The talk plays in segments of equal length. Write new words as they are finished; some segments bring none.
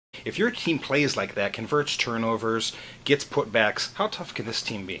If your team plays like that, converts turnovers, gets putbacks, how tough can this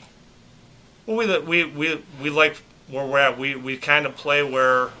team be? Well, we like where we're at. We kind of play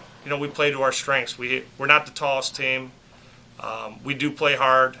where we play to our strengths. We're not the tallest team. We do play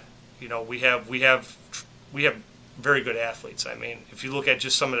hard. We have very good athletes. I mean, if you look at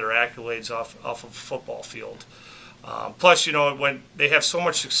just some of their accolades off of a football field. Plus, when they have so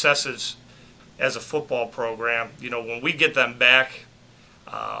much successes as a football program, when we get them back,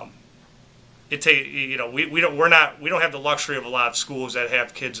 we don't have the luxury of a lot of schools that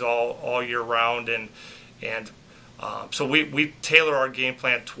have kids all year round, and so we tailor our game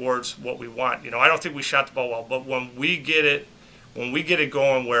plan towards what we want. I don't think we shot the ball well, but when we get it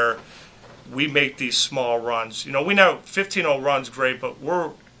going where we make these small runs, we know 15-0 runs great, but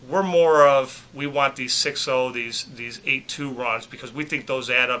we're more of, we want these 6-0, these 8-2 runs, because we think those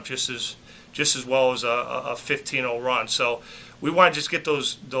add up just as well as a 15-0 run. So we want to just get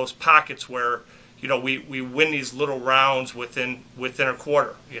those pockets where we win these little rounds within a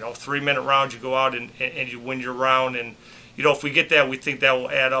quarter. 3-minute rounds, you go out and you win your round, and if we get that, we think that will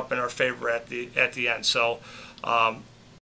add up in our favor at the end. So